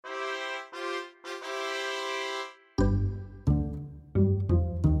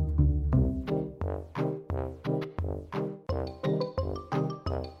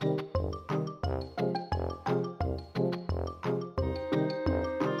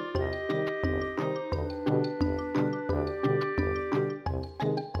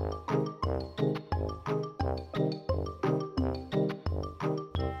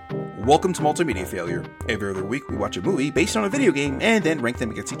Welcome to Multimedia Failure. Every other week, we watch a movie based on a video game and then rank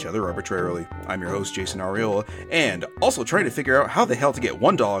them against each other arbitrarily. I'm your host, Jason Ariola, and also trying to figure out how the hell to get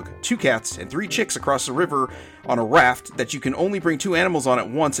 1 dog, 2 cats, and 3 chicks across the river on a raft that you can only bring 2 animals on at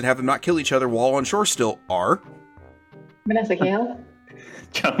once and have them not kill each other while on shore still are... Vanessa Kale.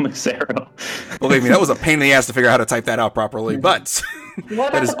 John Lucero. Believe me, that was a pain in the ass to figure out how to type that out properly, but...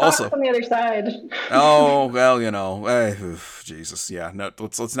 What that is also on the other side. Oh well, you know, Jesus, yeah. No,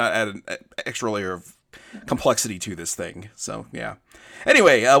 let's not add an extra layer of complexity to this thing. So yeah.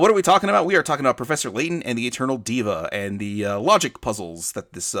 Anyway, what are we talking about? We are talking about Professor Layton and the Eternal Diva and the logic puzzles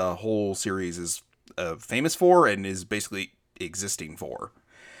that this whole series is famous for and is basically existing for.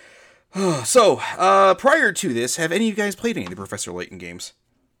 So, prior to this, have any of you guys played any of the Professor Layton games?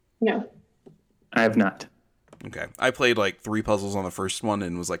 No. I have not. Okay, I played like 3 puzzles on the first one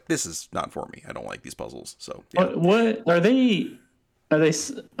and was like, "This is not for me. I don't like these puzzles." So, yeah. What are they? Are they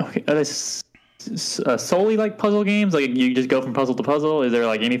solely like puzzle games? Like you just go from puzzle to puzzle? Is there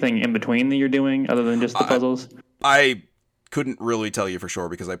like anything in between that you're doing other than just the puzzles? I couldn't really tell you for sure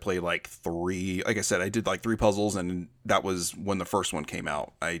because I played like 3. Like I said, I did like 3 puzzles, and that was when the first one came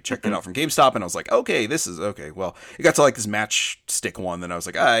out. I checked it out from GameStop, and I was like, "Okay, this is okay." Well, it got to like this matchstick one, then I was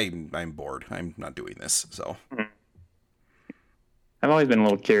like, "I'm bored. I'm not doing this." So, I've always been a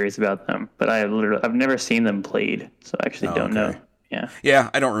little curious about them, but I've never seen them played, so I actually don't know. Yeah,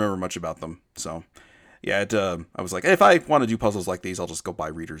 I don't remember much about them. So, yeah, I was like, if I want to do puzzles like these, I'll just go buy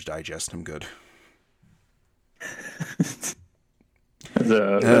Reader's Digest. I'm good.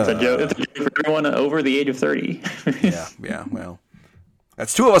 That's a joke. It's a joke for everyone over the age of 30. yeah. Well,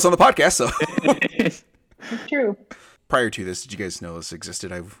 that's 2 of us on the podcast, so. It's true. Prior to this, did you guys know this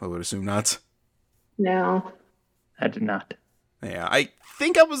existed? I would assume not. No. I did not. Yeah, I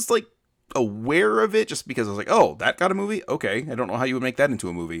think I was like aware of it just because I was like, oh, that got a movie? Okay, I don't know how you would make that into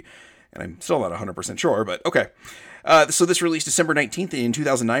a movie. And I'm still not 100% sure, but okay. So this released December 19th in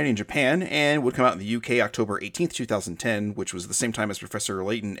 2009 in Japan and would come out in the UK October 18th, 2010, which was the same time as Professor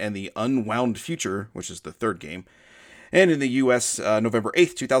Layton and the Unwound Future, which is the 3rd game. And in the US, November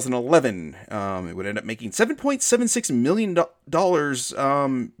 8th, 2011, it would end up making $7.76 million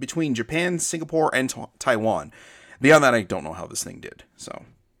between Japan, Singapore, and Taiwan. Beyond that, I don't know how this thing did. So,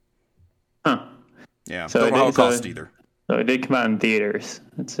 yeah, so don't know how it cost either. So it did come out in theaters.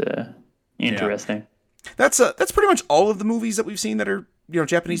 That's interesting. Yeah. That's pretty much all of the movies that we've seen that are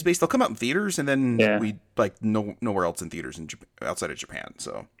Japanese based. They'll come out in theaters, and then we like nowhere else in theaters outside of Japan.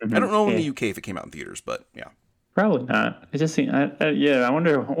 So I don't know in the UK if it came out in theaters, but yeah, probably not. It just seems, I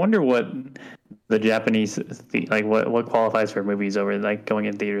wonder what the Japanese what qualifies for movies over like going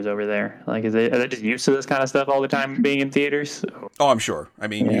in theaters over there. Like, are they just used to this kind of stuff all the time being in theaters? Oh, I'm sure. I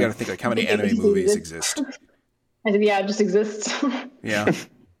mean, you got to think like how many anime movies exist. Yeah, it just exists. Yeah.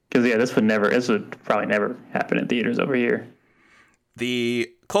 Because this would probably never happen in theaters over here. The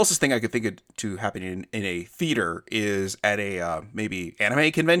closest thing I could think of to happening in a theater is at a maybe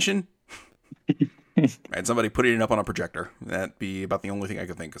anime convention, and somebody putting it up on a projector. That'd be about the only thing I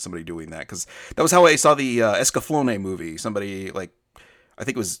could think of somebody doing that, because that was how I saw the Escaflowne movie. Somebody I think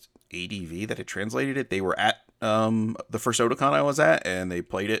it was ADV that had translated it. They were at the first Otakon I was at, and they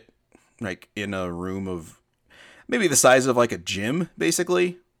played it like in a room of maybe the size of like a gym,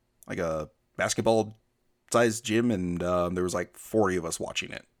 basically. Like a basketball sized gym, and there was like 40 of us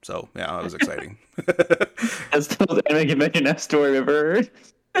watching it. So yeah, it was exciting. That's the most anime convention story I've ever heard.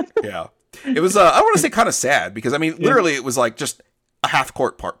 Yeah, it was. I want to say kind of sad because I mean, literally, it was like just a half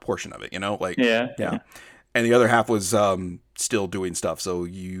court portion of it. Yeah, and the other half was still doing stuff. So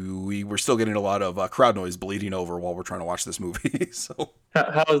we were still getting a lot of crowd noise bleeding over while we're trying to watch this movie. So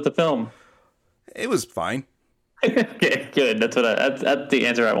how was the film? It was fine. Okay, good. That's the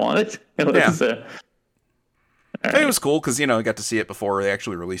answer I wanted. It was cool because I got to see it before they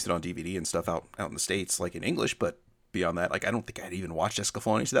actually released it on DVD and stuff out in the States, like in English. But beyond that, like I don't think I'd even watched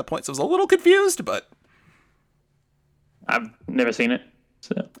Escaflowne to that point, so I was a little confused. But I've never seen it,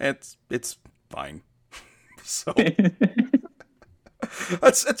 so it's fine. So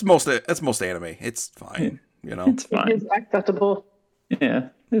that's most anime. It's fine. It's fine. It's acceptable. Yeah.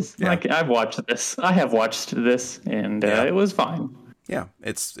 Like I've watched this. I have watched this, and it was fine. Yeah,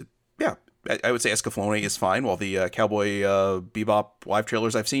 I would say Escaflowne is fine, while the Cowboy Bebop live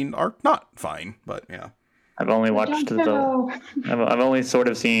trailers I've seen are not fine. But yeah, I've only watched I've only sort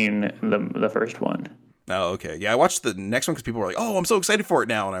of seen the first one. Oh, okay. Yeah, I watched the next one because people were like, "Oh, I'm so excited for it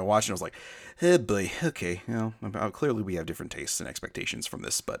now," and I watched and I was like, "Eh, boy, okay." Clearly we have different tastes and expectations from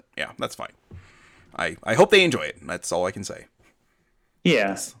this, but yeah, that's fine. I hope they enjoy it. That's all I can say.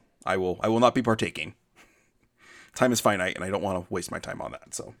 Yes, I will not be partaking. Time is finite, and I don't want to waste my time on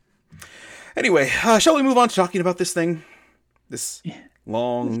that. So, Anyway, shall we move on to talking about this thing? This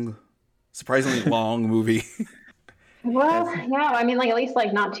long, surprisingly long movie. Well, yeah. I mean, like at least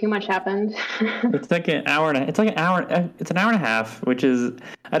like not too much happened. It's like an hour and a, it's like an hour. It's an hour and a half, which is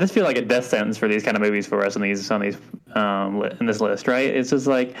I just feel like a death sentence for these kind of movies for us in these in this list, right? It's just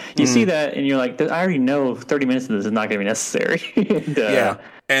like you see that and you're like, I already know 30 minutes of this is not going to be necessary. And, yeah,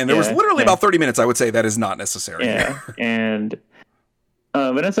 and there was literally about 30 minutes. I would say that is not necessary. Yeah, and.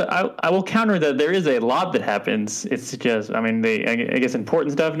 But I will counter that there is a lot that happens. It's just, I mean, I guess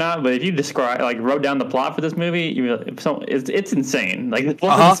important stuff not. But if you wrote down the plot for this movie, it's insane. Like the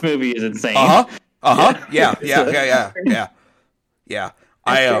plot of this movie is insane. Yeah. I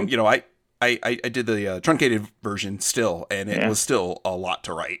did the truncated version still, and it was still a lot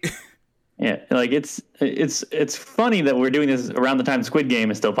to write. Yeah, like it's funny that we're doing this around the time Squid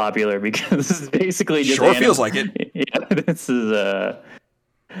Game is still popular because this is basically just feels like it. Yeah, it's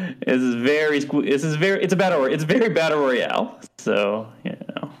very battle royale. So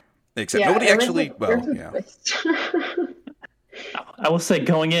except nobody actually. I will say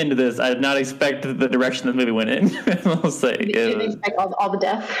going into this, I did not expect the direction the movie went in. I'll say You didn't expect all the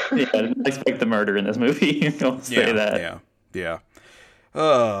death. Yeah, I didn't expect the murder in this movie. I'll say that. Yeah.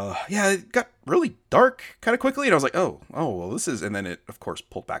 It got really dark kind of quickly, and I was like, well, this is, and then it, of course,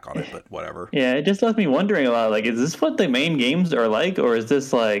 pulled back on it, but whatever. Yeah, it just left me wondering a lot. Like, is this what the main games are like, or is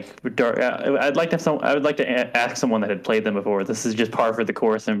this like dark? I would like to ask someone that had played them before. This is just par for the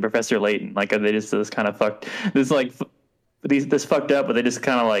course, and Professor Layton, like, are they just this kind of fucked? This fucked up, but they just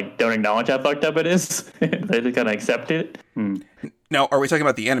kind of like don't acknowledge how fucked up it is. They just kind of accept it. Now, are we talking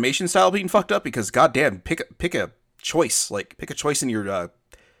about the animation style being fucked up? Because goddamn, pick a choice. Like, pick a choice in your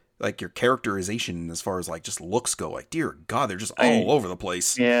your characterization as far as like just looks go. Like, dear God, they're just all over the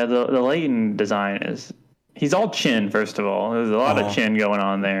place. Yeah, the Layton design he's all chin. First of all, there's a lot of chin going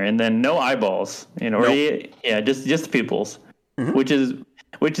on there, and then no eyeballs. Just the pupils, which is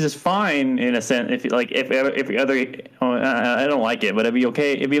fine in a sense. If every other, I don't like it, but it'd be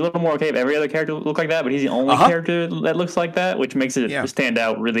okay. It'd be a little more okay if every other character looked like that. But he's the only character that looks like that, which makes it stand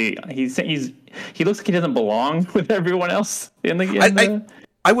out. Really, he looks like he doesn't belong with everyone else in the.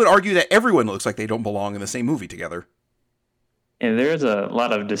 I would argue that everyone looks like they don't belong in the same movie together. And there's a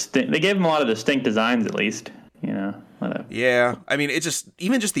lot of distinct. They gave him a lot of distinct designs, at least. Yeah, I mean, it just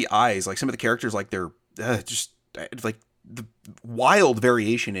even just the eyes. Like some of the characters, like they're just like the wild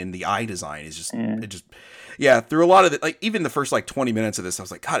variation in the eye design is just through a lot of it. Like even the first like 20 minutes of this, I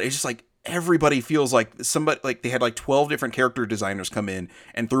was like, God, it's just like everybody feels like somebody, like they had like 12 different character designers come in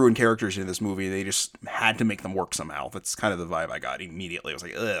and threw in characters into this movie. They just had to make them work somehow. That's kind of the vibe I got immediately. I was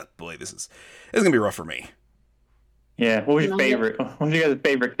like, ugh, boy, this is gonna be rough for me. Yeah. What was your favorite? What was your guys'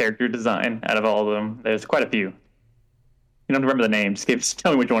 favorite character design out of all of them? There's quite a few. You don't remember the names. Just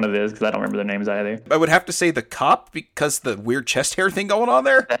tell me which one it is, because I don't remember their names either. I would have to say the cop, because the weird chest hair thing going on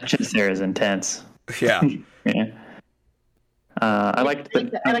there. That chest hair is intense. Yeah. Yeah. I like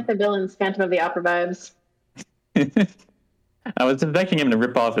the villain's Phantom of the Opera vibes. I was expecting him to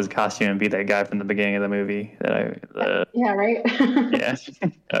rip off his costume and be that guy from the beginning of the movie. Yeah, right. Yeah,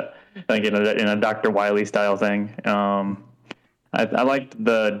 like in a Dr. Wily style thing. I liked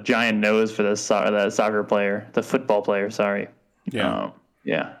the giant nose for that soccer player, the football player. Sorry. Yeah.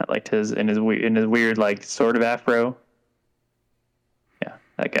 I liked his weird like sort of afro. Yeah,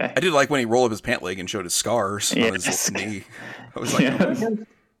 that guy. I did like when he rolled up his pant leg and showed his scars on his knee. I was like,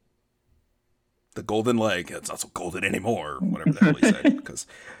 the golden leg. It's not so golden anymore. Whatever the hell he said, because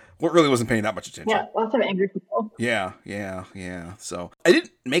what really wasn't paying that much attention. Yeah, lots of angry people. Yeah. So I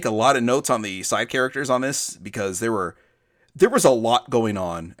didn't make a lot of notes on the side characters on this because there was a lot going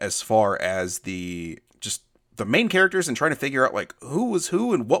on as far as the main characters and trying to figure out like who was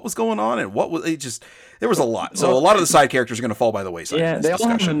who and what was going on and what was there was a lot. So a lot of the side characters are going to fall by the wayside. Yeah, they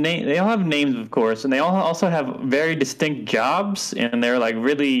all have names, of course, and they all also have very distinct jobs, and they're like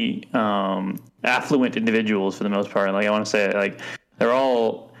really affluent individuals for the most part. Like I want to say, like they're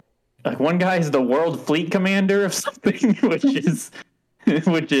all like one guy is the World Fleet Commander of something, which is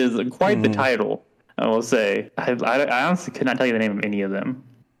quite the title. I will say, I honestly could not tell you the name of any of them.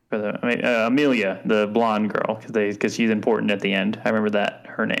 Amelia, the blonde girl, because she's important at the end. I remember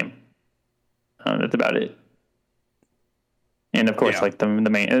her name. That's about it. And of course, like the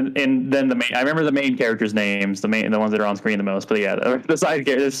main, and then the main. I remember the main characters' names, the ones that are on screen the most. But yeah, the side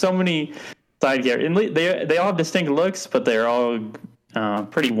characters. There's so many side characters. And they all have distinct looks, but they're all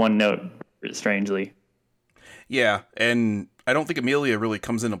pretty one note, strangely. Yeah, and I don't think Amelia really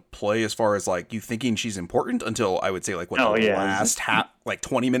comes into play as far as like you thinking she's important until I would say like last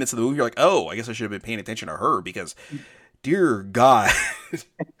 20 minutes of the movie. You're like, oh, I guess I should have been paying attention to her because, dear God.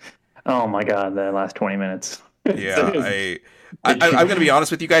 Oh my god, the last 20 minutes. Yeah, I'm going to be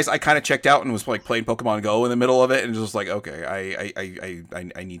honest with you guys. I kind of checked out and was like playing Pokemon Go in the middle of it, and just like, okay,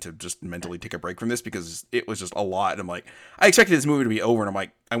 I need to just mentally take a break from this because it was just a lot. And I'm like, I expected this movie to be over, and I'm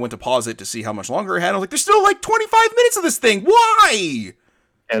like, I went to pause it to see how much longer it had. I was like, there's still like 25 minutes of this thing. Why?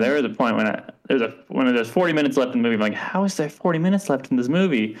 Yeah, there was a point when there's 40 minutes left in the movie. I'm like, how is there 40 minutes left in this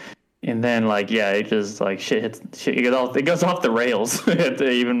movie? And then like, yeah, it just like shit. It goes off the rails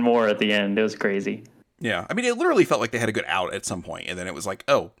even more at the end. It was crazy. Yeah, I mean, it literally felt like they had a good out at some point, and then it was like,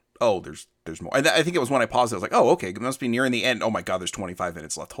 oh, there's more. And I think it was when I paused it, I was like, oh, okay, it must be nearing the end. Oh my god, there's 25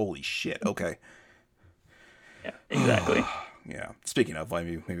 minutes left. Holy shit. Okay. Yeah, exactly. Yeah. Speaking of,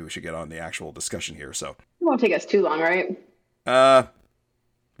 maybe we should get on the actual discussion here. So It won't take us too long, right?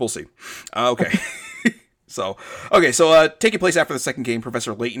 we'll see. Okay. So taking place after the second game,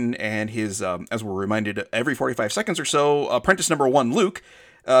 Professor Layton and his, as we're reminded every 45 seconds or so, apprentice number 1, Luke,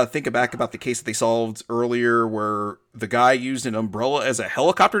 think back about the case that they solved earlier where the guy used an umbrella as a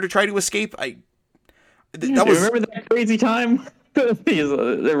helicopter to try to escape. Remember that crazy time?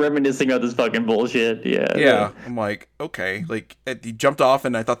 They're reminiscing about this fucking bullshit. Yeah. Yeah. I'm like, okay. Like, he jumped off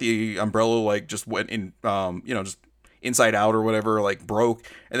and I thought the umbrella, like, just went in, just inside out or whatever, like, broke.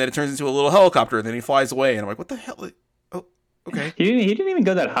 And then it turns into a little helicopter and then he flies away. And I'm like, what the hell? Oh, okay. He didn't even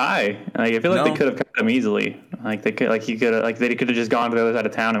go that high. Like, I feel like they could have cut him easily. Like, they could have just gone to the other side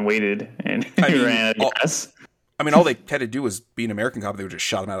of town and waited and he ran out of gas. I mean, all they had to do was be an American cop. They would just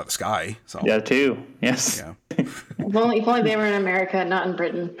shot him out of the sky. So yeah, too. Yes. Yeah. If only they were in America, not in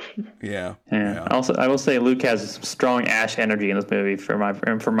Britain. Yeah. Also, I will say Luke has strong Ash energy in this movie from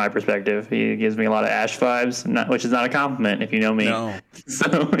my perspective. He gives me a lot of Ash vibes, which is not a compliment if you know me. No.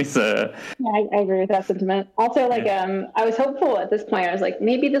 So he's Yeah, I agree with that sentiment. Also, like, I was hopeful at this point. I was like,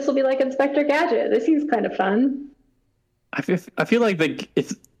 maybe this will be like Inspector Gadget. This seems kind of fun. I feel like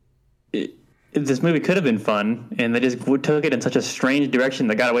this movie could have been fun, and they just took it in such a strange direction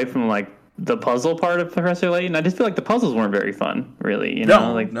that got away from like the puzzle part of Professor Layton. I just feel like the puzzles weren't very fun, really.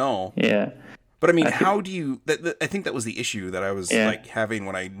 No. Yeah. But I mean, how do you? I think that was the issue that I was like having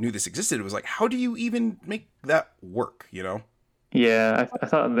when I knew this existed. It was like, how do you even make that work? You know? Yeah, I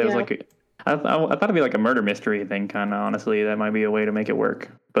thought there was like. I thought it'd be like a murder mystery thing, kind of. Honestly, that might be a way to make it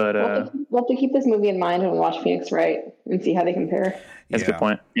work. But we'll have to keep this movie in mind when we watch Phoenix Wright and see how they compare. That's a good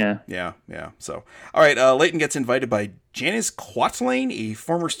point. Yeah. So, all right, Layton gets invited by Janice Quatlane, a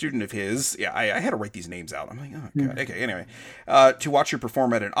former student of his. Yeah, I had to write these names out. I'm like, oh god. Okay, anyway, to watch her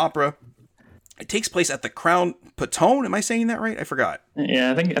perform at an opera. It takes place at the Crown Patone. Am I saying that right? I forgot.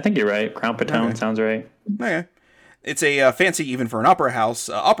 Yeah, I think you're right. Crown Patone sounds right. Okay. It's a fancy, even for an opera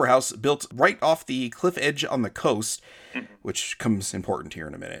house built right off the cliff edge on the coast, which comes important here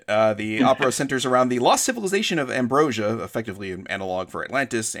in a minute. The opera centers around the lost civilization of Ambrosia, effectively an analog for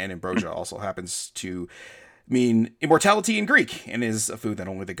Atlantis, and Ambrosia also happens to mean immortality in Greek, and is a food that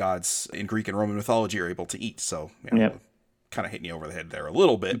only the gods in Greek and Roman mythology are able to eat. So, kind of hitting you over the head there a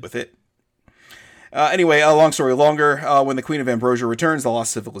little bit with it. Anyway, long story longer, when the Queen of Ambrosia returns, the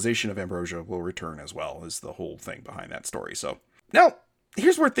lost civilization of Ambrosia will return as well, is the whole thing behind that story. So, now,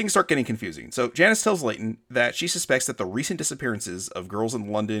 here's where things start getting confusing. So, Janice tells Layton that she suspects that the recent disappearances of girls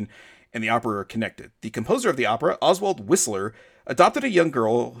in London and the opera are connected. The composer of the opera, Oswald Whistler, adopted a young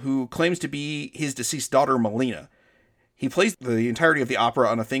girl who claims to be his deceased daughter, Melina. He plays the entirety of the opera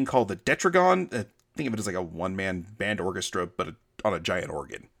on a thing called the Detragon. Think of it as like a one-man band orchestra, but on a giant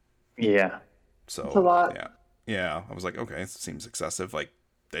organ. Yeah. So, that's a lot. Yeah. I was like, okay, it seems excessive. Like,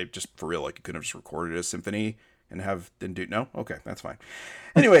 they just, for real, like, you couldn't have just recorded a symphony and no? Okay, that's fine.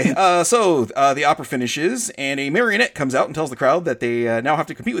 Anyway, so the opera finishes, and a marionette comes out and tells the crowd that they now have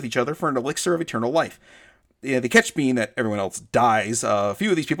to compete with each other for an elixir of eternal life. The catch being that everyone else dies. A few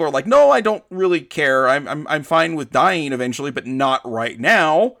of these people are like, no, I don't really care. I'm fine with dying eventually, but not right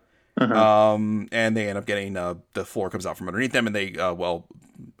now. Uh-huh. And they end up getting, the floor comes out from underneath them, and they,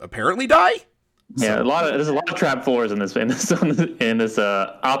 apparently die. Yeah, So, there's a lot of trap floors in this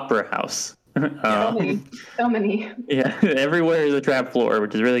opera house. So many. Yeah, everywhere is a trap floor,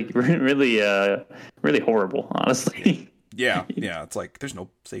 which is really, really horrible, honestly. Yeah. It's like there's no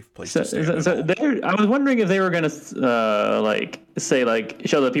safe place to stay. I was wondering if they were gonna show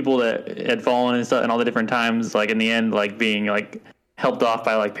the people that had fallen and stuff, and all the different times, like in the end, like being like helped off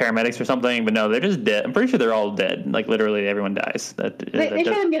by like paramedics or something, but no, they're just dead. I'm pretty sure they're all dead. Like literally everyone dies. They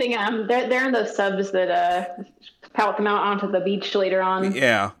should have getting they're in those subs that pallet them out onto the beach later on.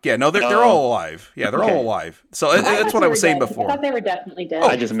 Yeah. No, they're all alive. Yeah, they're all alive. So that's what I was saying before. I thought they were definitely dead.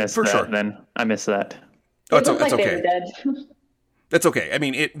 I just missed that. Sure. Then I missed that. Oh, it's They okay. were dead. That's okay. I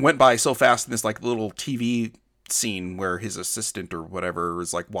mean, it went by so fast in this like little TV scene where his assistant or whatever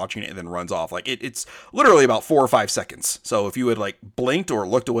is like watching it and then runs off. Like it's literally about 4 or 5 seconds. So if you had like blinked or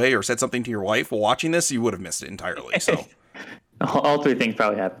looked away or said something to your wife while watching this, you would have missed it entirely. So all 3 things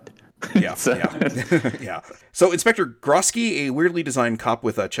probably happened. Yeah, yeah. So Inspector Grosky, a weirdly designed cop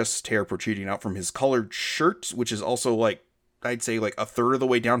with a chest hair protruding out from his collared shirt, which is also like, I'd say like a third of the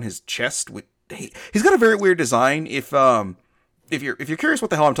way down his chest. He's got a very weird design. If you're curious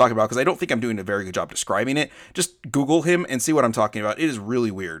what the hell I'm talking about, because I don't think I'm doing a very good job describing it, just Google him and see what I'm talking about. It is really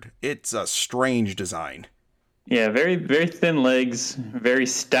weird. It's a strange design. Yeah, very, very thin legs, very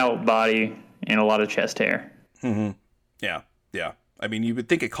stout body, and a lot of chest hair. Mm-hmm. Yeah. I mean, you would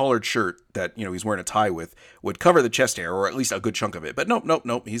think a collared shirt that, he's wearing a tie with would cover the chest hair, or at least a good chunk of it. But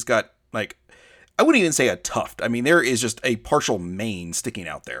nope. He's got, like, I wouldn't even say a tuft. I mean, there is just a partial mane sticking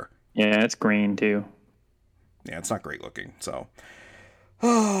out there. Yeah, it's green, too. Yeah, it's not great looking, so.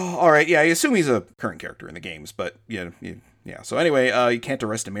 Oh, all right, yeah, I assume he's a current character in the games, but, yeah. So anyway, you can't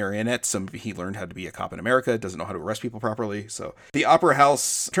arrest a marionette. He learned how to be a cop in America, doesn't know how to arrest people properly. So the Opera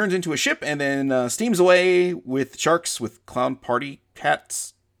House turns into a ship and then steams away with sharks with clown party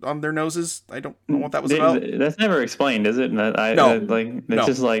hats on their noses. I don't know what that was about. That's never explained, is it? No. It's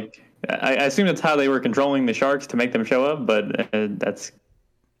just like, I assume that's how they were controlling the sharks to make them show up, but that's...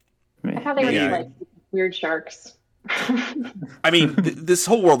 I thought they were like weird sharks. I mean, this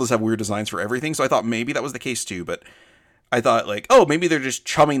whole world does have weird designs for everything, so I thought maybe that was the case too, but I thought like, oh, maybe they're just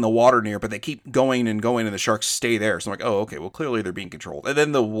chumming the water near, but they keep going and the sharks stay there. So I'm like, oh, okay, well, clearly they're being controlled. And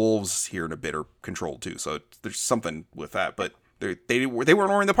then the wolves here in a bit are controlled too, so there's something with that, but they weren't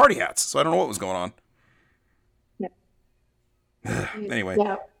wearing the party hats, so I don't know what was going on. Yeah. Anyway.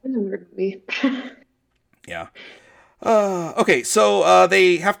 Yeah, it's a weird movie. Yeah. Okay, so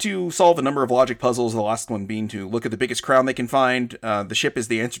they have to solve a number of logic puzzles, the last one being to look at the biggest crown they can find. The ship is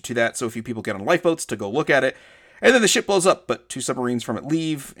the answer to that, so a few people get on lifeboats to go look at it. And then the ship blows up, but 2 submarines from it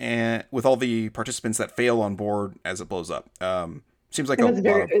leave, and with all the participants that fail on board as it blows up. Seems like it's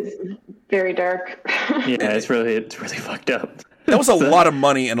very dark. Yeah, it's really fucked up. That was a lot of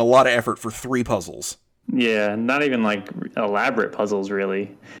money and a lot of effort for 3 puzzles. Yeah, not even like elaborate puzzles,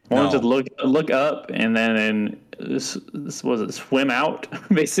 really. One was just look up and then this was it swim out.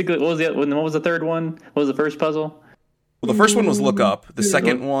 Basically, what was the third one? What was the first puzzle? Well, the first one was look up. The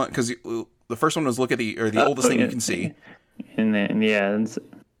second one, because the first one was look at the oldest thing you can see. And then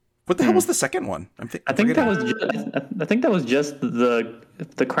what the hell was the second one? I think that was just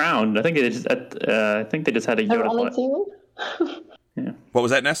the crown. I think they just had to go to only 2? Yeah. What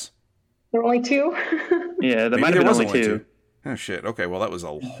was that, Ness? There were only 2? Yeah, there might have been only 2. Oh, shit. Okay, well, that was a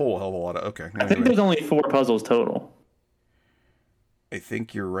whole hell of a lot of... Okay. I think there's only 4 puzzles total. I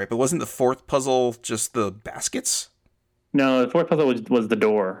think you're right. But wasn't the 4th puzzle just the baskets? No, the 4th puzzle was the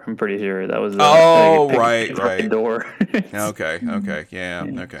door. I'm pretty sure. That was right. Door. Okay.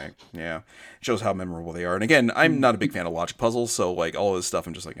 Yeah. Shows how memorable they are. And again, I'm not a big fan of logic puzzles, so like all this stuff,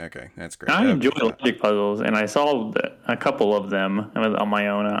 I'm just like, okay, that's great. I enjoy logic puzzles, and I solved a couple of them on my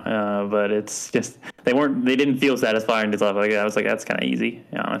own, but it's just they didn't feel satisfying to solve. Like I was like, that's kind of easy,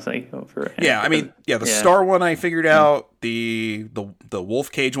 honestly. The star one I figured out, the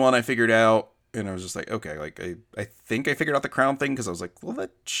wolf cage one I figured out, and I was just like, okay, like I think I figured out the crown thing because I was like, well, that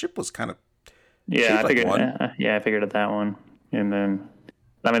ship was kind of I figured out that one, and then.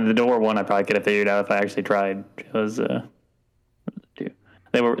 I mean, the door one I probably could have figured out if I actually tried. It was,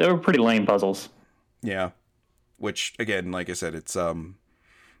 they were pretty lame puzzles. Yeah, which again, like I said, it's a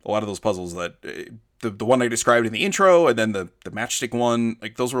lot of those puzzles that the one I described in the intro, and then the matchstick one,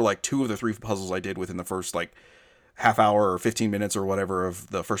 like those were like 2 of the 3 puzzles I did within the first like half hour or 15 minutes or whatever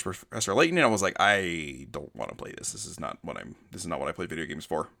of the first Professor Layton, and I was like, I don't want to play this. This is not what I play video games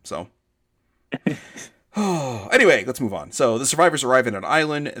for. So. Anyway, let's move on. So the survivors arrive at an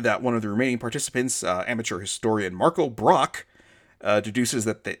island that one of the remaining participants, amateur historian Marco Brock, deduces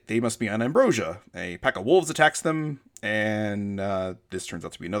that they must be on Ambrosia. A pack of wolves attacks them, and this turns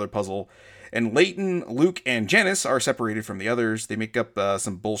out to be another puzzle. And Layton, Luke, and Janice are separated from the others. They make up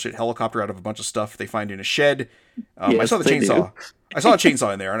some bullshit helicopter out of a bunch of stuff they find in a shed. I saw the chainsaw. I saw a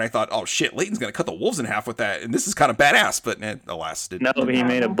chainsaw in there, and I thought, oh shit, Layton's going to cut the wolves in half with that, and this is kind of badass, but alas. He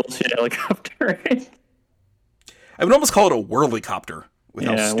made a bullshit helicopter. I would almost call it a whirlicopter with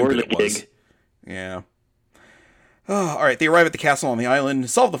how stupid it was. Gig. Yeah. All right, they arrive at the castle on the island,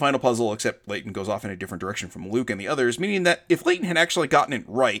 solve the final puzzle, except Layton goes off in a different direction from Luke and the others, meaning that if Layton had actually gotten it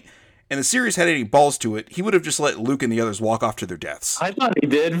right and the series had any balls to it, he would have just let Luke and the others walk off to their deaths. I thought he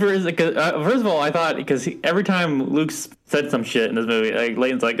did. First of all, I thought because every time Luke said some shit in this movie, like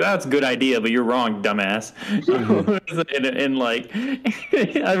Layton's like, "That's a good idea, but you're wrong, dumbass." and like,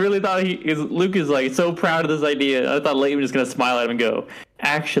 I really thought Luke is like so proud of this idea. I thought Layton was just gonna smile at him and go,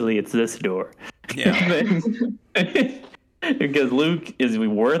 "Actually, it's this door." Yeah. Because Luke is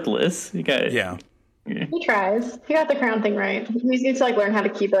worthless. Yeah. He tries. He got the crown thing right. He needs to like learn how to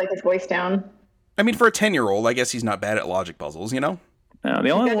keep like his voice down. I mean, for a 10-year-old, I guess he's not bad at logic puzzles, you know? No, the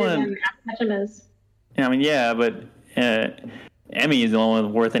only one. I mean, yeah, but Emmy is the only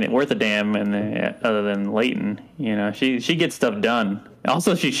one worth a damn, and other than Layton, you know, she gets stuff done.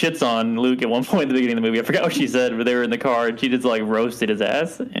 Also, she shits on Luke at one point at the beginning of the movie. I forgot what she said, but they were in the car, and she just like roasted his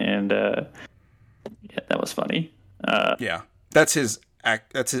ass, and yeah, that was funny. Yeah, that's his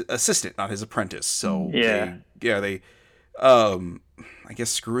assistant, not his apprentice. So yeah, they I guess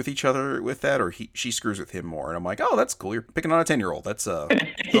screw with each other with that, or she screws with him more. And I'm like, oh, that's cool. You're picking on a 10-year-old. That's good.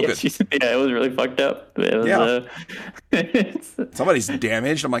 It was really fucked up. It was, somebody's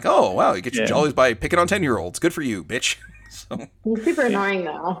damaged. I'm like, oh wow, you get your jollies by picking on 10-year-olds. Good for you, bitch. So. He's super annoying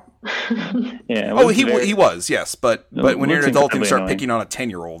though. Yeah. Oh, he was, yes, but when you're an adult and you start picking on a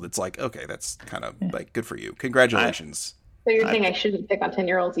 10-year-old, it's like, okay, that's kind of like good for you. Congratulations. So you're saying I shouldn't pick on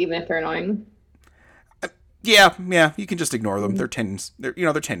 10-year-olds even if they're annoying? Yeah, you can just ignore them. They're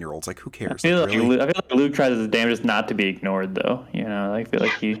 10-year-olds. Like, who cares? I feel like Luke tries his damnedest not to be ignored, though. You know, I feel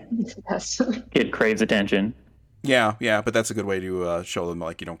like kid craves attention. Yeah, but that's a good way to show them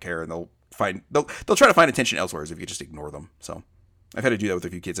like you don't care, and they'll try to find attention elsewhere if you just ignore them. So I've had to do that with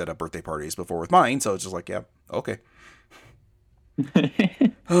a few kids at birthday parties before with mine. So it's just like, yeah, okay.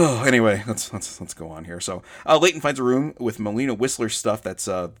 Oh, anyway, let's go on here. So Layton finds a room with Melina Whistler's stuff. That's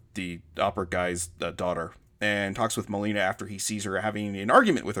the opera guy's daughter, and talks with Melina after he sees her having an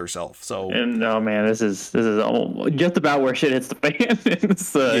argument with herself. So, and oh man, this is just about where shit hits the fan. In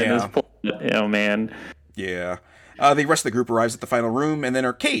this oh man, yeah. The rest of the group arrives at the final room and then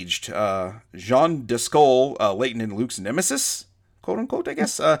are caged. Jean Descol, Layton and Luke's nemesis, quote unquote, I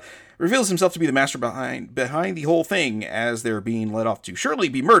guess, reveals himself to be the master behind the whole thing as they're being led off to surely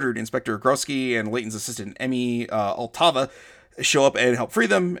be murdered. Inspector Grosky and Layton's assistant Emmy Altava show up and help free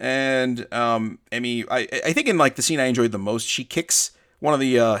them. And Emmy, I think in like the scene I enjoyed the most, she kicks one of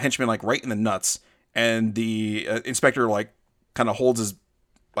the henchmen like right in the nuts, and the inspector like kind of holds his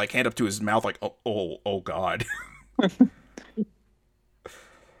like hand up to his mouth like oh god.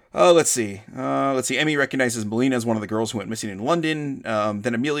 Let's see. Emmy recognizes Melina as one of the girls who went missing in London.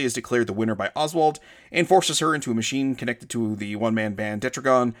 Then Amelia is declared the winner by Oswald and forces her into a machine connected to the one-man band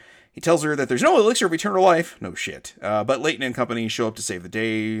Tetragon. He tells her that there's no elixir of eternal life. No shit. But Layton and company show up to save the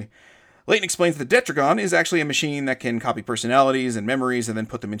day. Layton explains that Tetragon is actually a machine that can copy personalities and memories and then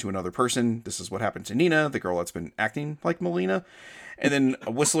put them into another person. This is what happened to Nina, the girl that's been acting like Melina. And then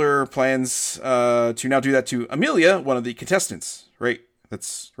Whistler plans to now do that to Amelia, one of the contestants, right?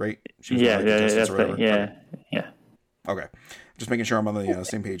 That's right. Yeah. Okay, just making sure I'm on the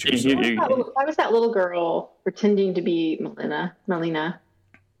same page here. So. Why was that little girl pretending to be Melina?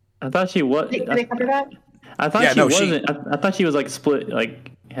 I thought she was. Did they cover that? I thought she wasn't. I thought she was like split, like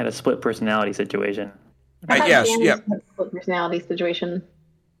had a split personality situation. Split personality situation.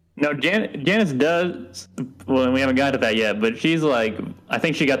 No, Janice does. Well, we haven't got to that yet, but she's like, I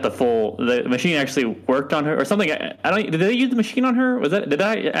think she got the machine actually worked on her or something. I don't. Did they use the machine on her? Did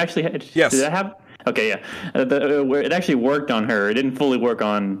I actually? Yes. Did that happen? Okay, yeah. It actually worked on her. It didn't fully work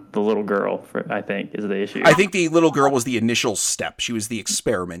on the little girl. I think is the issue. I think the little girl was the initial step. She was the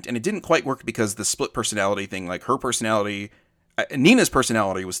experiment, and it didn't quite work because the split personality thing, like her personality, Nina's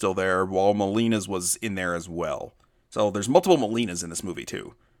personality was still there, while Melina's was in there as well. So there's multiple Melinas in this movie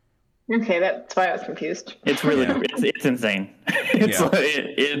too. Okay, that's why I was confused. It's really it's insane.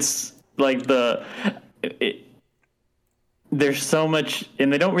 It's like there's so much,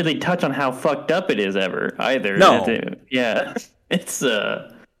 and they don't really touch on how fucked up it is ever either. No. It's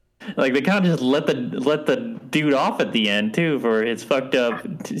like they kind of just let the dude off at the end too for his fucked up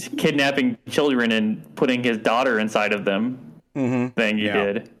kidnapping children and putting his daughter inside of them thing he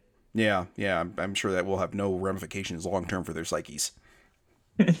did. Yeah. I'm sure that will have no ramifications long term for their psyches.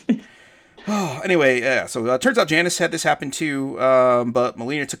 Anyway, yeah, so it turns out Janice had this happen too, but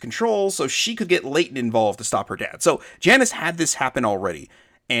Melina took control so she could get Layton involved to stop her dad. So Janice had this happen already,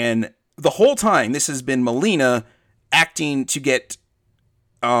 and the whole time this has been Melina acting to get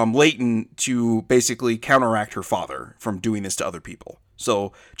Layton to basically counteract her father from doing this to other people.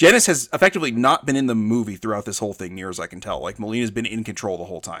 So Janice has effectively not been in the movie throughout this whole thing, near as I can tell. Like, Melina's been in control the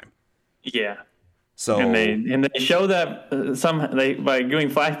whole time. Yeah. So and they show that by doing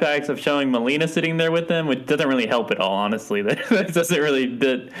flashbacks of showing Melina sitting there with them, which doesn't really help at all. Honestly, that doesn't really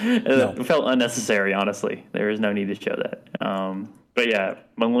felt unnecessary. Honestly, there is no need to show that. But yeah,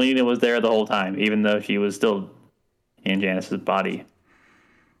 Melina was there the whole time, even though she was still in Janice's body.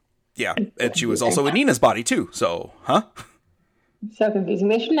 Yeah, and she was also in Nina's body too. So, huh? So confusing.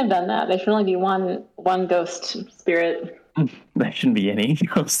 They shouldn't have done that. There should only be one ghost spirit. There shouldn't be any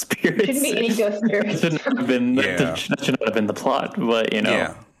ghost spirits. Shouldn't be any ghost spirits. That should not have been the plot, but you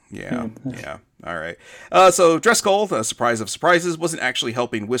know. Yeah. All right. So Driscoll, the surprise of surprises, wasn't actually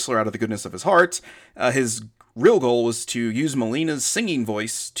helping Whistler out of the goodness of his heart. His real goal was to use Melina's singing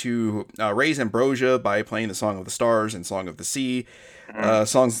voice to raise Ambrosia by playing the Song of the Stars and Song of the Sea.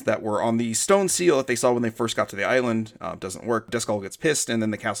 Songs that were on the stone seal that they saw when they first got to the island. Doesn't work. Driscoll gets pissed, and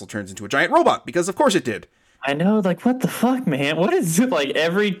then the castle turns into a giant robot, because of course it did. I know, like, what the fuck, man? What is it, like,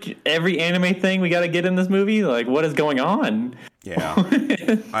 every anime thing we gotta get in this movie? Like, what is going on? Yeah.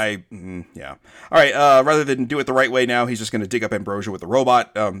 Yeah. All right, rather than do it the right way now, he's just going to dig up Ambrosia with the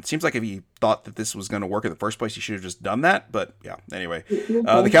robot. Seems like if he thought that this was going to work in the first place, he should have just done that, but yeah, anyway.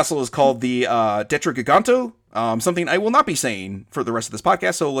 The castle is called the Tetragiganto, something I will not be saying for the rest of this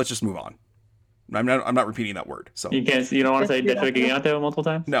podcast, so let's just move on. I'm not repeating that word. So you don't want to say Tetragiganto multiple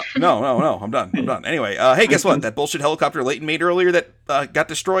times? No. I'm done. Anyway, hey, guess what? That bullshit helicopter Layton made earlier that got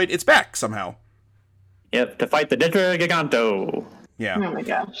destroyed, it's back somehow. Yep, to fight the Tetragiganto. Yeah. Oh my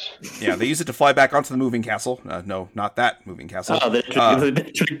gosh. Yeah, they use it to fly back onto the moving castle. No, not that moving castle. Oh, the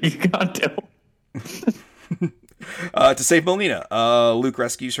Tetragiganto. To save Melina, Luke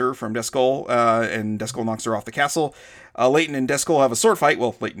rescues her from Driscoll, and Driscoll knocks her off the castle. Layton and Driscoll have a sword fight.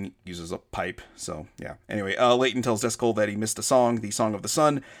 Well, Layton uses a pipe, so yeah. Anyway, Layton tells Driscoll that he missed a song, the Song of the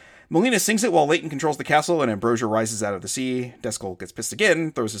Sun. Melina sings it while Layton controls the castle, and Ambrosia rises out of the sea. Driscoll gets pissed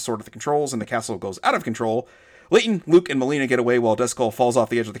again, throws his sword at the controls, and the castle goes out of control. Layton, Luke, and Melina get away while Driscoll falls off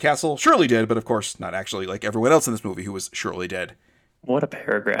the edge of the castle. Surely dead, but of course not actually, like everyone else in this movie who was surely dead. What a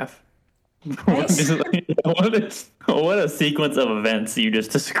paragraph. What a sequence of events you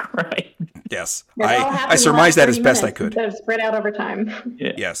just described. Yes, I surmised that as best I could. They're spread out over time.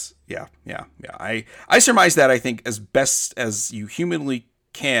 Yeah. Yes, yeah. I surmised that, I think, as best as you humanly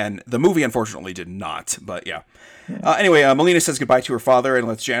can. The movie unfortunately did not, but yeah. Anyway, Melina says goodbye to her father and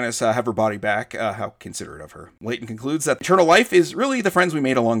lets Janice have her body back. How considerate of her. Layton concludes that eternal life is really the friends we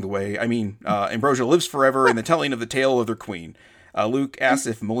made along the way. I mean, Ambrosia lives forever in the telling of the tale of their queen. Luke asks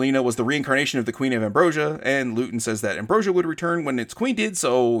if Melina was the reincarnation of the Queen of Ambrosia, and Layton says that Ambrosia would return when its queen did,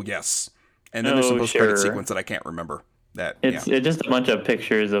 so yes. And then there's a post-credit sequence that I can't remember. It's just a bunch of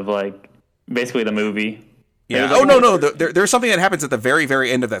pictures of, like, basically the movie. Yeah. Oh, no. There's something that happens at the very,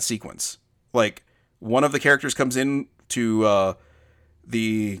 very end of that sequence. Like, one of the characters comes in to I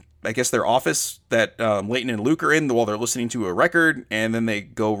guess their office that Layton and Luke are in while they're listening to a record, and then they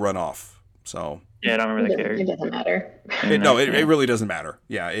go run off. So... Yeah, I don't remember the character. It doesn't matter. It really doesn't matter.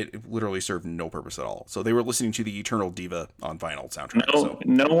 Yeah, it literally served no purpose at all. So they were listening to the Eternal Diva on vinyl soundtrack.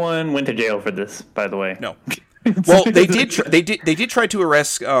 No one went to jail for this, by the way. No. Well, they did. They did try to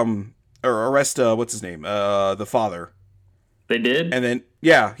arrest what's his name? The father. They did. And then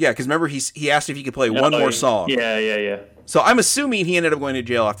because remember he asked if he could play one more song. Yeah. So I'm assuming he ended up going to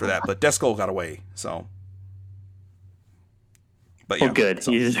jail after that, but Driscoll got away. So. But yeah, good.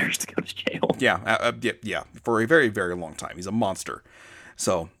 So, he deserves to go to jail. Yeah, for a very, very long time. He's a monster.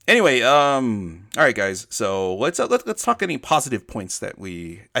 So anyway, all right, guys. So let's talk any positive points that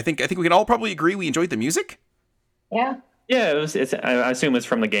I think we can all probably agree we enjoyed the music. Yeah. Yeah, I assume it's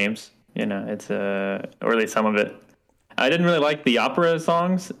from the games. It's or at least some of it. I didn't really like the opera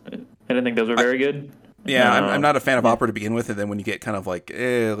songs. I didn't think those were very good. Yeah, I'm not a fan of opera to begin with, and then when you get kind of like,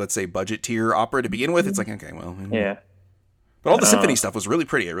 let's say budget tier opera to begin with, it's like, okay, well, yeah. But all the symphony stuff was really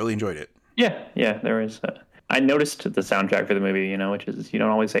pretty. I really enjoyed it. Yeah, there was. I noticed the soundtrack for the movie, which is, you don't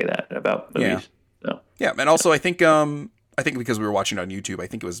always say that about movies. Yeah, and also I think because we were watching it on YouTube, I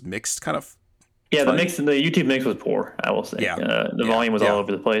think it was mixed kind of. Yeah, the YouTube mix was poor, I will say. Yeah, the volume was all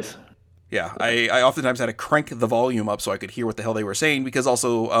over the place. Yeah, I oftentimes had to crank the volume up so I could hear what the hell they were saying, because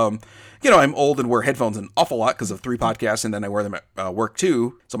also, I'm old and wear headphones an awful lot because of 3 podcasts, and then I wear them at work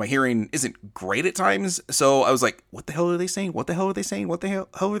too, so my hearing isn't great at times. So I was like, what the hell are they saying? What the hell are they saying? What the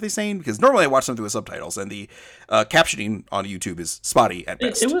hell are they saying? Because normally I watch them through the subtitles, and the captioning on YouTube is spotty at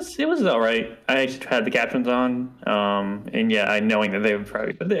best. It was all right. I actually had the captions on, and yeah, knowing that they would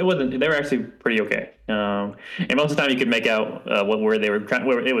probably, but they were actually pretty okay. And most of the time you could make out what word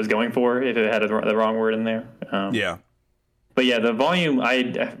where it was going for if it had the wrong word in there. But yeah, the volume,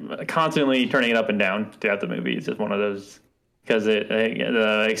 I constantly turning it up and down throughout the movie. It's just one of those because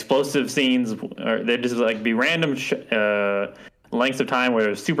the explosive scenes they're just like be random lengths of time where it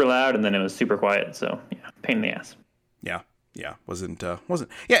was super loud and then it was super quiet. So yeah, pain in the ass. Yeah, wasn't.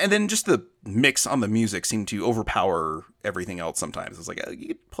 Yeah, and then just the mix on the music seemed to overpower everything else. Sometimes it's like you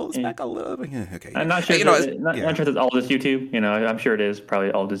could pull this back a little bit. Okay, I'm not sure. Not sure if it's all just YouTube. I'm sure it is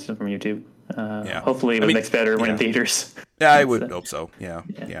probably all just from YouTube. Hopefully it mix better when in theaters. Yeah, I would hope so. Yeah.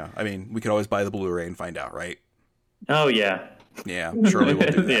 I mean, we could always buy the Blu-ray and find out, right? Oh yeah. Yeah, surely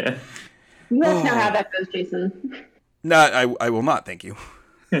we'll do that. You let us know how that goes, Jason. No, I will not. Thank you.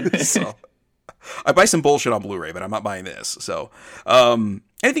 So. I buy some bullshit on Blu-ray, but I'm not buying this. So,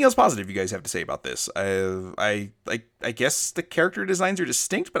 anything else positive you guys have to say about this? I guess the character designs are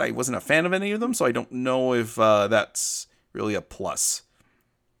distinct, but I wasn't a fan of any of them, so I don't know if that's really a plus.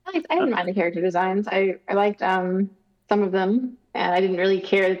 I didn't mind the character designs. I liked some of them, and I didn't really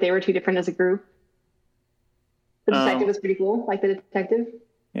care that they were too different as a group. The detective was pretty cool. Like the detective.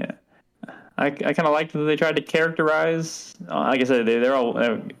 Yeah. I kind of liked that they tried to characterize. Like I said, they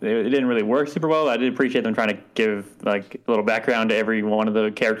didn't really work super well. I did appreciate them trying to give like a little background to every one of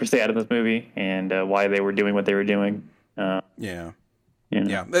the characters they had in this movie and why they were doing what they were doing. Yeah.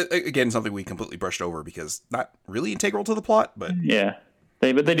 Again, something we completely brushed over because not really integral to the plot, but yeah,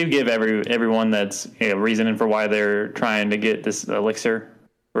 they do give everyone that's reasoning for why they're trying to get this elixir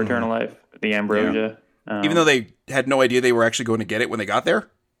for eternal life, the ambrosia. Yeah. Even though they had no idea they were actually going to get it when they got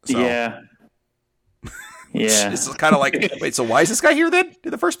there. So. Yeah. Yeah. It's kind of like, wait, so why is this guy here then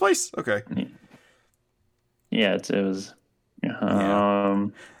in the first place? Okay. Yeah, it was. I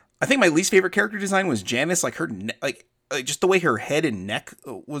think my least favorite character design was Janice. Like her, like just the way her head and neck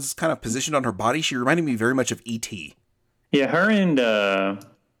was kind of positioned on her body. She reminded me very much of E.T. Yeah, her and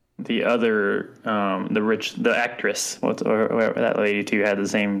the other, the actress, or that lady too, had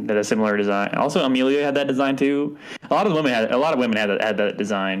a similar design. Also, Amelia had that design too. A lot of women had that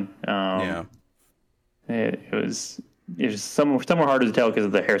design. It was some were harder to tell because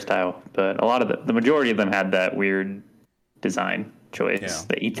of the hairstyle, but a lot of the majority of them had that weird design choice.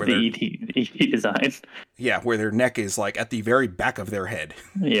 The ET design. Yeah, where their neck is like at the very back of their head.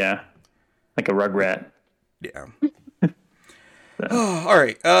 Yeah, like a rugrat. Yeah. All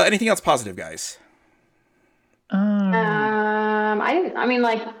right. Anything else positive, guys? I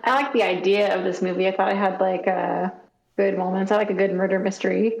like the idea of this movie. I thought it had like good moments. I like a good murder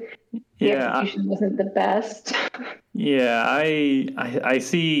mystery. The execution wasn't the best. Yeah, I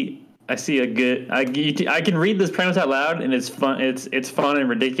see a good. I can read this premise out loud, and it's fun. It's fun and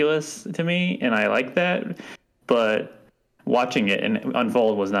ridiculous to me, and I like that. But watching it and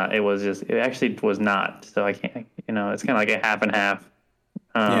unfold was not. It actually was not. So I can't. It's kind of like a half and half.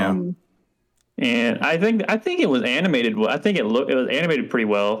 And I think it was animated. I think it was animated pretty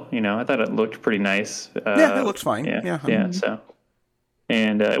well. I thought it looked pretty nice. It looked fine. Yeah. So,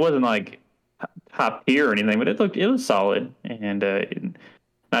 and it wasn't like top tier or anything, but it was solid. And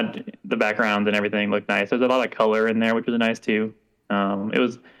not the background and everything looked nice. There's a lot of color in there, which was nice too. It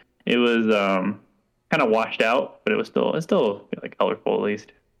was kind of washed out, but it's still like colorful at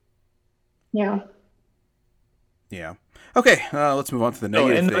least. Yeah. Yeah. Okay, let's move on to the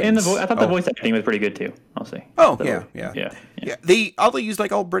negative things. I thought the voice acting was pretty good too. I'll say. Oh, so, yeah. They oddly used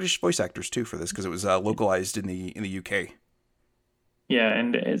like all British voice actors too for this because it was localized in the UK. Yeah,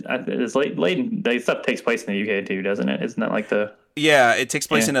 and it's Layton. The stuff takes place in the UK too, doesn't it? Isn't that like the? Yeah, it takes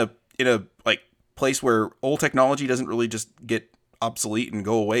place in a like place where old technology doesn't really just get obsolete and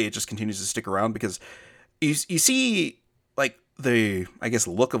go away. It just continues to stick around because you see like the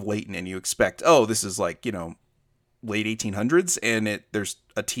look of Layton and you expect this is like late 1800s and there's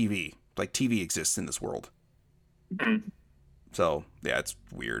a TV. Like TV exists in this world. So yeah, it's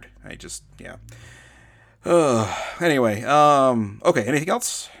weird. Anyway, okay, anything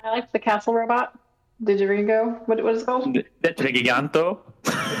else? I liked the castle robot. Didgeridoo. What is it called? Giganto.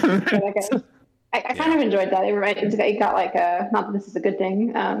 I kind of enjoyed that. It got like not that this is a good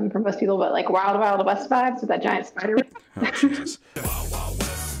thing for most people, but like Wild Wild West vibes with that giant spider. Oh, Jesus.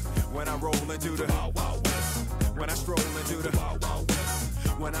 When I roll into the when I stroll into the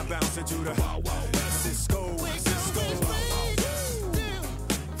when I bounce into the Cisco.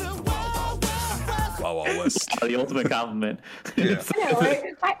 Wow, West. The ultimate compliment. Yeah. I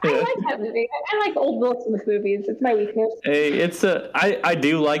like that movie. I like old looks in the movies. It's my weakness. Hey, I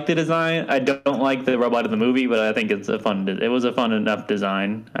do like the design. I don't like the robot in the movie, but I think it was a fun enough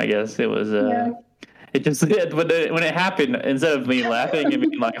design. I guess it was. It just when it happened, instead of me laughing and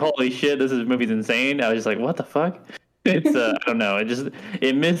being like, "Holy shit, this movie's insane," I was just like, "What the fuck?" It's I don't know.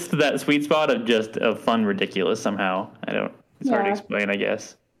 It missed that sweet spot of fun ridiculous somehow. It's hard to explain, I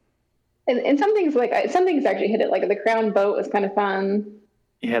guess. And some things actually hit it. Like the Crown boat was kind of fun.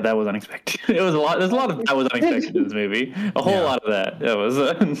 Yeah, that was unexpected. It was a lot. There's a lot of that was unexpected in this movie. A whole lot of that. That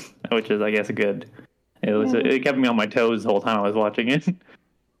was, which is, I guess, good. It kept me on my toes the whole time I was watching it.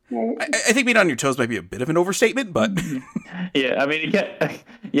 I think being on your toes might be a bit of an overstatement, but yeah, I mean,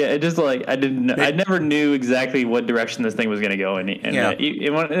 it just like I never knew exactly what direction this thing was going to go, and when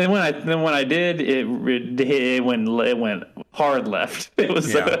I did, it went hard left. It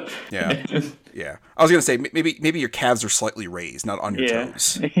was yeah. I was gonna say maybe your calves are slightly raised, not on your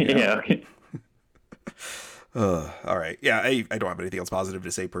toes. Yeah. All right. Yeah, I don't have anything else positive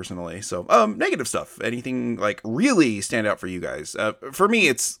to say personally. So, negative stuff. Anything like really stand out for you guys? For me,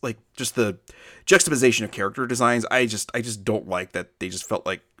 it's like just the juxtaposition of character designs. I just don't like that they just felt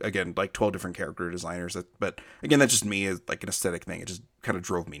like, again, like 12 different character designers. But again, that's just me as like an aesthetic thing. It just kind of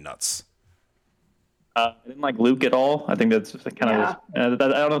drove me nuts. I didn't like Luke at all. I think that's kind of. I don't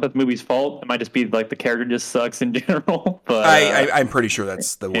know if that's the movie's fault. It might just be like the character just sucks in general. But I'm pretty sure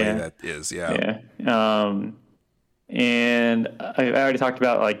that's the way that is. Yeah. And I already talked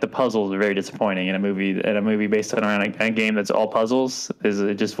about like the puzzles are very disappointing in a movie based on a game that's all puzzles.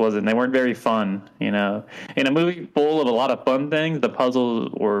 It just wasn't. They weren't very fun. In a movie full of a lot of fun things, the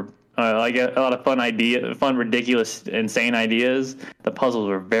puzzles were. Like a lot of fun, ridiculous, insane ideas. The puzzles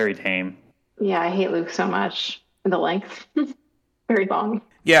were very tame. Yeah, I hate Luke so much. The length. Very long.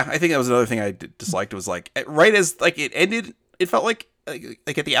 Yeah, I think that was another thing I disliked. Was like right as like it ended, it felt like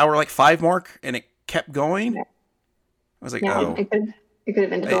at the hour 5 mark, and it kept going. I was like, oh, it could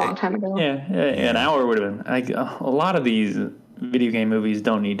have ended a long time ago. Yeah, an hour would have been. Like a lot of these video game movies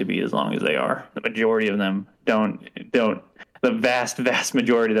don't need to be as long as they are. The majority of them don't. The vast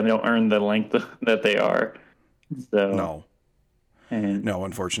majority of them don't earn the length that they are. So no. No,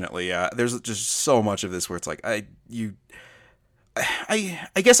 unfortunately, yeah. There's just so much of this where it's like I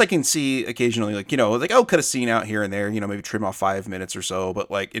guess I can see occasionally like cut a scene out here and there, maybe trim off 5 minutes or so, but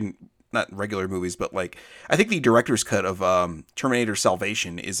like in not regular movies, but like I think the director's cut of Terminator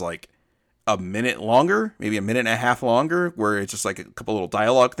Salvation is like a minute longer, maybe a minute and a half longer, where it's just like a couple little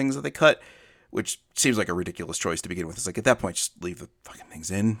dialogue things that they cut, which seems like a ridiculous choice to begin with. It's like, at that point, just leave the fucking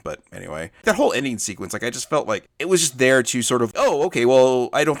things in. But anyway, that whole ending sequence, like, I just felt like it was just there to sort of, oh, okay, well,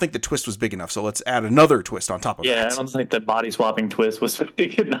 I don't think the twist was big enough, so let's add another twist on top of it. Yeah, I don't think the body swapping twist was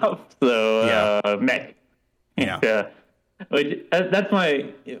big enough. So, that's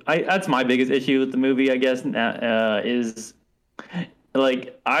my biggest issue with the movie, I guess, is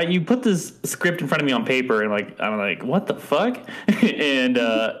like you put this script in front of me on paper and like I'm like, what the fuck?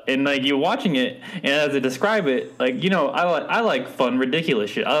 and like you're watching it, and as I describe it, like I like fun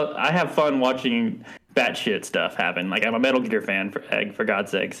ridiculous shit. I have fun watching batshit stuff happen. Like I'm a Metal Gear fan for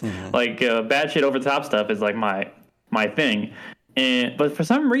God's sakes. Mm-hmm. Like batshit over the top stuff is like my thing. But for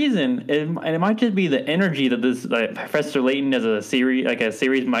some reason, it might just be the energy that this Professor Layton as a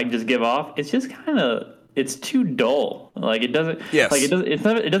series might just give off. It's just kind of. It's too dull. Like it doesn't. Yes. Like it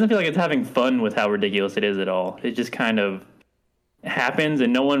doesn't feel like it's having fun with how ridiculous it is at all. It just kind of happens,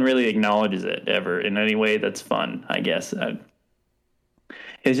 and no one really acknowledges it ever in any way that's fun. I guess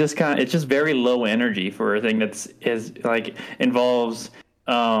it's just very low energy for a thing is like involves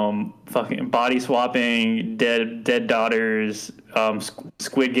fucking body swapping, dead daughters,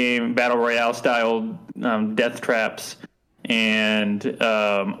 Squid Game battle royale style death traps, and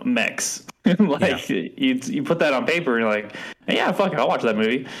mechs. You put that on paper and you're like, yeah, fuck it, I'll watch that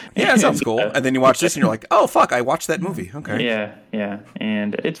movie. Yeah, it sounds cool. And then you watch this and you're like, oh fuck, I watched that movie. Okay. Yeah.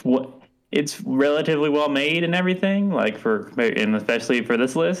 And it's relatively well made and everything, like and especially for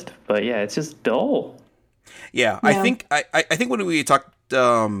this list. But yeah, it's just dull. Yeah. I think when we talked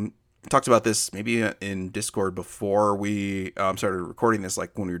about this maybe in Discord before we started recording this,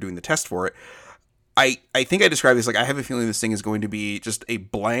 like when we were doing the test for it, I think I described this like I have a feeling this thing is going to be just a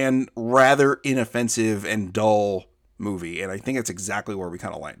bland, rather inoffensive and dull movie, and I think that's exactly where we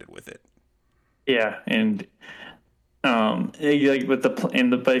kind of landed with it. Yeah, and like with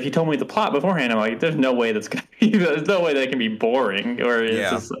but if you told me the plot beforehand, I'm like, there's no way there's no way that can be boring, or it's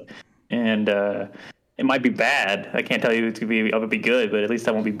just, and it might be bad. I can't tell you it would be good, but at least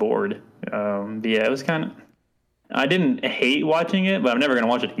I won't be bored. But yeah, it was kind of. I didn't hate watching it, but I'm never going to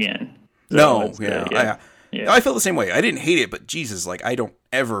watch it again. So I feel the same way. I didn't hate it, but Jesus, like I don't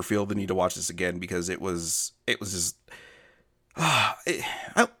ever feel the need to watch this again because it was just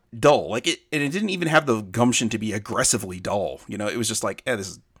dull. Like it didn't even have the gumption to be aggressively dull. It was just like,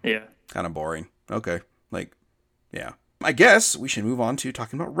 this is kind of boring. Okay, like I guess we should move on to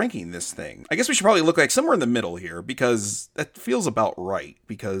talking about ranking this thing. I guess we should probably look like somewhere in the middle here because that feels about right.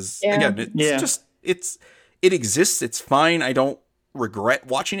 Because again, it exists. It's fine. I don't regret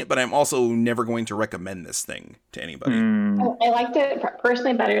watching it, but I'm also never going to recommend this thing to anybody. I liked it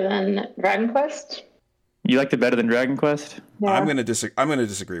personally better than Dragon Quest. You liked it better than Dragon Quest? Yeah. I'm gonna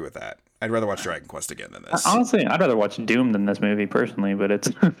disagree with that. I'd rather watch Dragon Quest again than this. Honestly, I'd rather watch Doom than this movie personally, but it's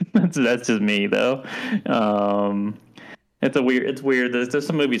that's just me though. It's weird. There's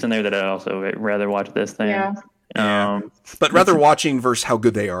some movies in there that I'd also rather watch this than. Yeah. But rather watching versus how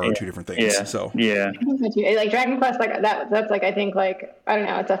good they are two different things. Yeah. So yeah. Like Dragon Quest, like that's like I think like I don't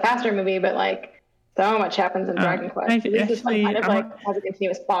know, it's a faster movie, but like so much happens in Dragon Quest. This is kind of like has a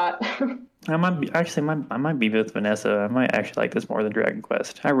continuous plot. I might be with Vanessa. I might actually like this more than Dragon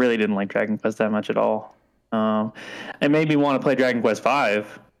Quest. I really didn't like Dragon Quest that much at all. It made me want to play Dragon Quest V,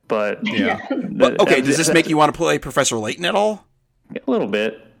 but yeah. But, okay, does this make you want to play Professor Layton at all? A little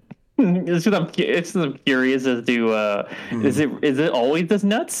bit. It's just, I'm curious as to is it always this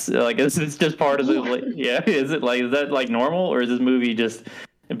nuts? Like is this just part of the is it like is that like normal, or is this movie just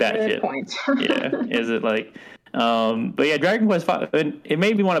batshit? Is it like but yeah, Dragon Quest V, it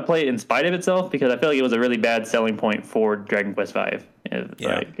made me want to play it in spite of itself, because I feel like it was a really bad selling point for Dragon Quest V.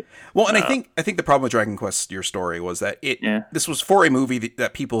 Well, and I think the problem with Dragon Quest, your story, was that this was for a movie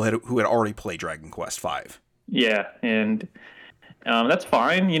that people who had already played Dragon Quest V. Yeah, and that's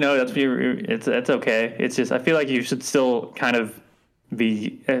fine. You know, it's okay. It's just I feel like you should still kind of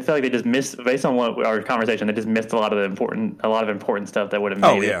be. I feel like they just missed, based on what our conversation, they just missed a lot of important stuff that would have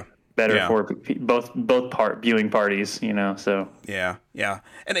made it better for both viewing parties. You know, so yeah,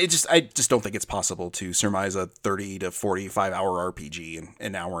 and I just don't think it's possible to surmise a 30 to 45 hour RPG in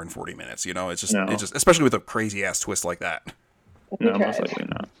an hour and 40 minutes. You know, it's just especially with a crazy ass twist like that. No, most likely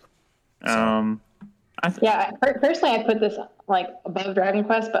not. Personally, I put this like above Dragon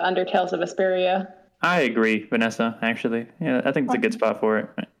Quest, but under Tales of Vesperia. I agree, Vanessa. Actually, yeah, I think it's a good spot for it.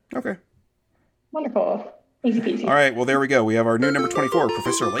 Okay, wonderful, easy peasy. All right, well there we go. We have our new number 24,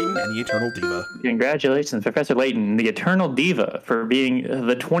 Professor Layton and the Eternal Diva. Congratulations, Professor Layton, the Eternal Diva, for being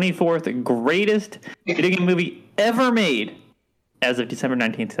the 24th greatest video game movie ever made as of December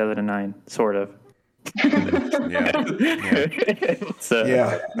 19th, 2009. Sort of.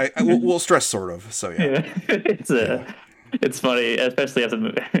 We'll stress sort of. So it's funny, especially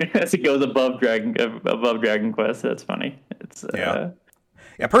as it goes above Dragon Quest. That's funny. It's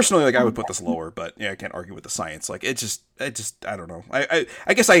personally, like I would put this lower, but I can't argue with the science. Like it just I don't know. I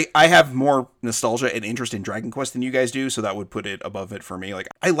guess I have more nostalgia and interest in Dragon Quest than you guys do, so that would put it above it for me. Like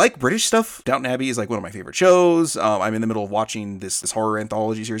I like British stuff. Downton Abbey is like one of my favorite shows. I'm in the middle of watching this horror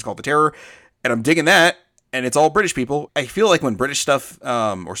anthology series called The Terror, and I'm digging that. And it's all British people. I feel like when British stuff,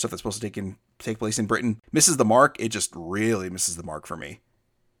 or stuff that's supposed to take place in Britain, misses the mark, it just really misses the mark for me.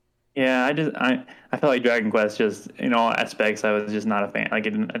 Yeah, I felt like Dragon Quest just, in all aspects, I was just not a fan. Like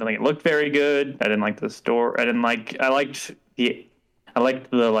I didn't think it looked very good. I didn't like the story. I liked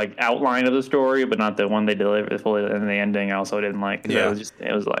the like outline of the story, but not the one they delivered fully in the ending. I also didn't like.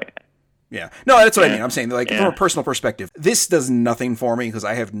 It was like. Yeah. No, that's what I mean. I'm saying, like, from a personal perspective, this does nothing for me because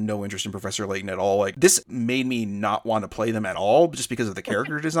I have no interest in Professor Layton at all. Like, this made me not want to play them at all just because of the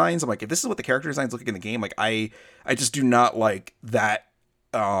character designs. I'm like, if this is what the character designs look like in the game, like, I just do not like that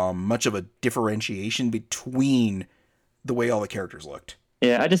much of a differentiation between the way all the characters looked.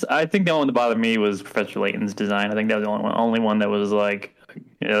 Yeah, I think the only one that bothered me was Professor Layton's design. I think that was the only one that was like,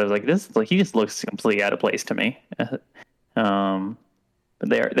 this, like, he just looks completely out of place to me.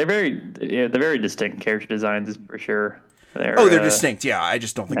 They're very distinct character designs for sure. They're distinct. Yeah, I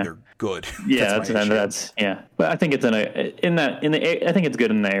just don't think they're good. Yeah, that's But I think it's I think it's good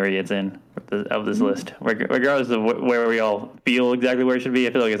in the area it's in of this list, regardless of where we all feel exactly where it should be.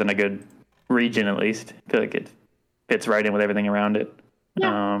 I feel like it's in a good region at least. I feel like it fits right in with everything around it.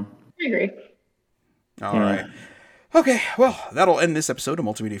 Yeah, I agree. All right. Okay, well, that'll end this episode of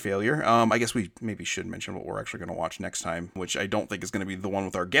Multimedia Failure. I guess we maybe should mention what we're actually going to watch next time, which I don't think is going to be the one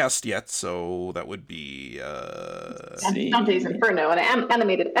with our guest yet, so that would be... Dante's Inferno, an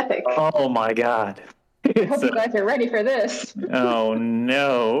animated epic. Oh my god. I hope you guys are ready for this. Oh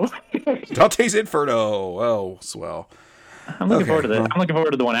no. Dante's Inferno. Oh, swell. I'm looking forward to that. I'm looking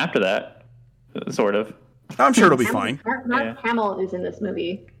forward to the one after that, sort of. I'm sure it'll be fine. Mark Hamill is in this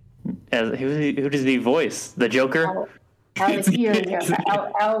movie. Who does he voice? The Joker? Alighiero.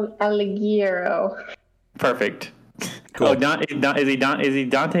 Perfect. Cool. Oh, is he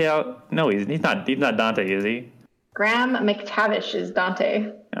Dante out? No, he's not Dante, is he? Graham McTavish is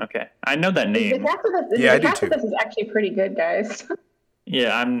Dante. Okay, I know that name. I do too. This is actually pretty good, guys.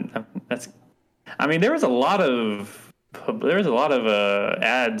 Yeah, there was a lot of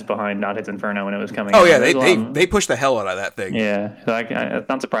ads behind Dante's Inferno when it was coming out. Oh yeah, they pushed the hell out of that thing. Yeah, so it's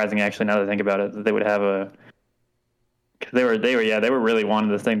not surprising actually now that I think about it that they would have 'Cause they were really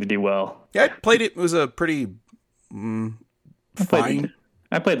wanting this thing to do well. Yeah, I played it. It was a pretty fine.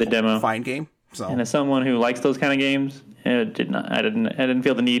 I played the demo. Fine game. So, and as someone who likes those kind of games, I didn't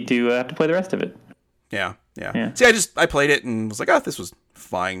feel the need to have to play the rest of it. Yeah. See, I played it and was like, oh, this was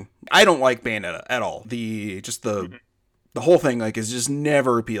fine. I don't like Bayonetta at all. The whole thing like is just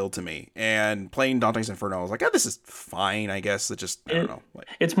never appealed to me. And playing Dante's Inferno, I was like, oh, this is fine. I guess I don't know. Like,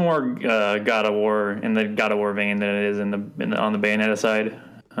 it's more God of War in the God of War vein than it is on the Bayonetta side.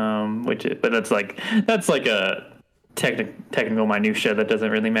 But that's like a technical minutia that doesn't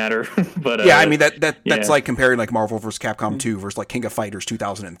really matter. But yeah, I mean that's like comparing like Marvel vs. Capcom 2 versus like King of Fighters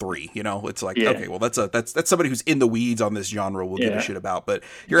 2003. You know, it's like okay, well that's somebody who's in the weeds on this genre will give a shit about. But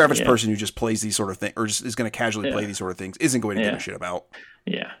your average person who just plays these sort of things or just is going to casually play these sort of things isn't going to give a shit about.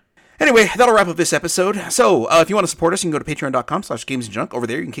 Yeah. Anyway, that'll wrap up this episode. So, if you want to support us, you can go to patreon.com/gamesandjunk. Over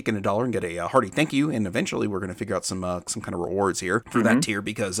there, you can kick in $1 and get a hearty thank you. And eventually, we're going to figure out some kind of rewards here for that tier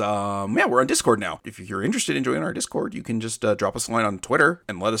because, we're on Discord now. If you're interested in joining our Discord, you can just drop us a line on Twitter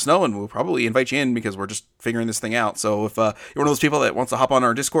and let us know, and we'll probably invite you in because we're just figuring this thing out. So, if you're one of those people that wants to hop on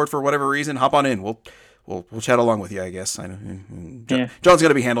our Discord for whatever reason, hop on in. We'll chat along with you, I guess. I know. John's going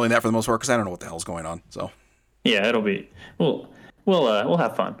to be handling that for the most part because I don't know what the hell's going on. So, yeah, it'll be We'll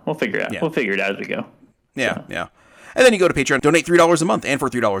have fun. We'll figure it out. Yeah. We'll figure it out as we go. Yeah. And then you go to Patreon, donate $3 a month, and for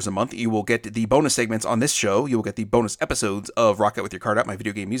 $3 a month, you will get the bonus segments on this show. You will get the bonus episodes of Rock Out With Your Card Out, my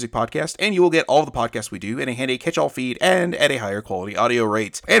video game music podcast, and you will get all of the podcasts we do in a handy catch-all feed and at a higher quality audio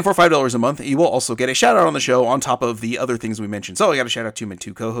rate. And for $5 a month, you will also get a shout-out on the show on top of the other things we mentioned. So I got a shout-out to my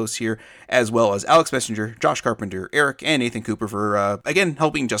two co-hosts here, as well as Alex Messenger, Josh Carpenter, Eric, and Nathan Cooper for, again,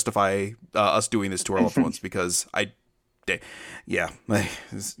 helping justify us doing this to our loved ones because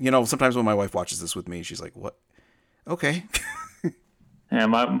sometimes when my wife watches this with me, she's like, what? Okay. Yeah,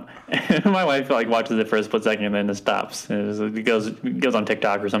 my wife watches it for a split second and then it stops. It goes on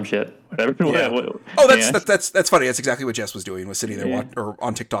TikTok or some shit. Whatever. Yeah. That's funny. That's exactly what Jess was doing. Was sitting there or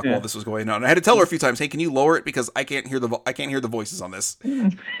on TikTok while this was going on. And I had to tell her a few times, "Hey, can you lower it because I can't hear the voices on this."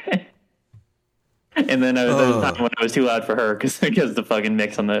 And then there was a time when it was too loud for her because the fucking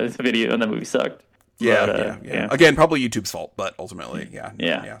mix on the video on the movie sucked. Yeah. Again, probably YouTube's fault, but ultimately,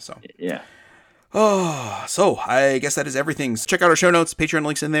 so I guess that is everything. So check out our show notes, Patreon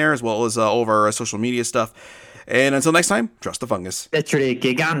links in there, as well as all of our social media stuff. And until next time, trust the fungus.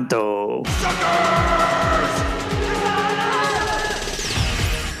 Giganto. Sucker!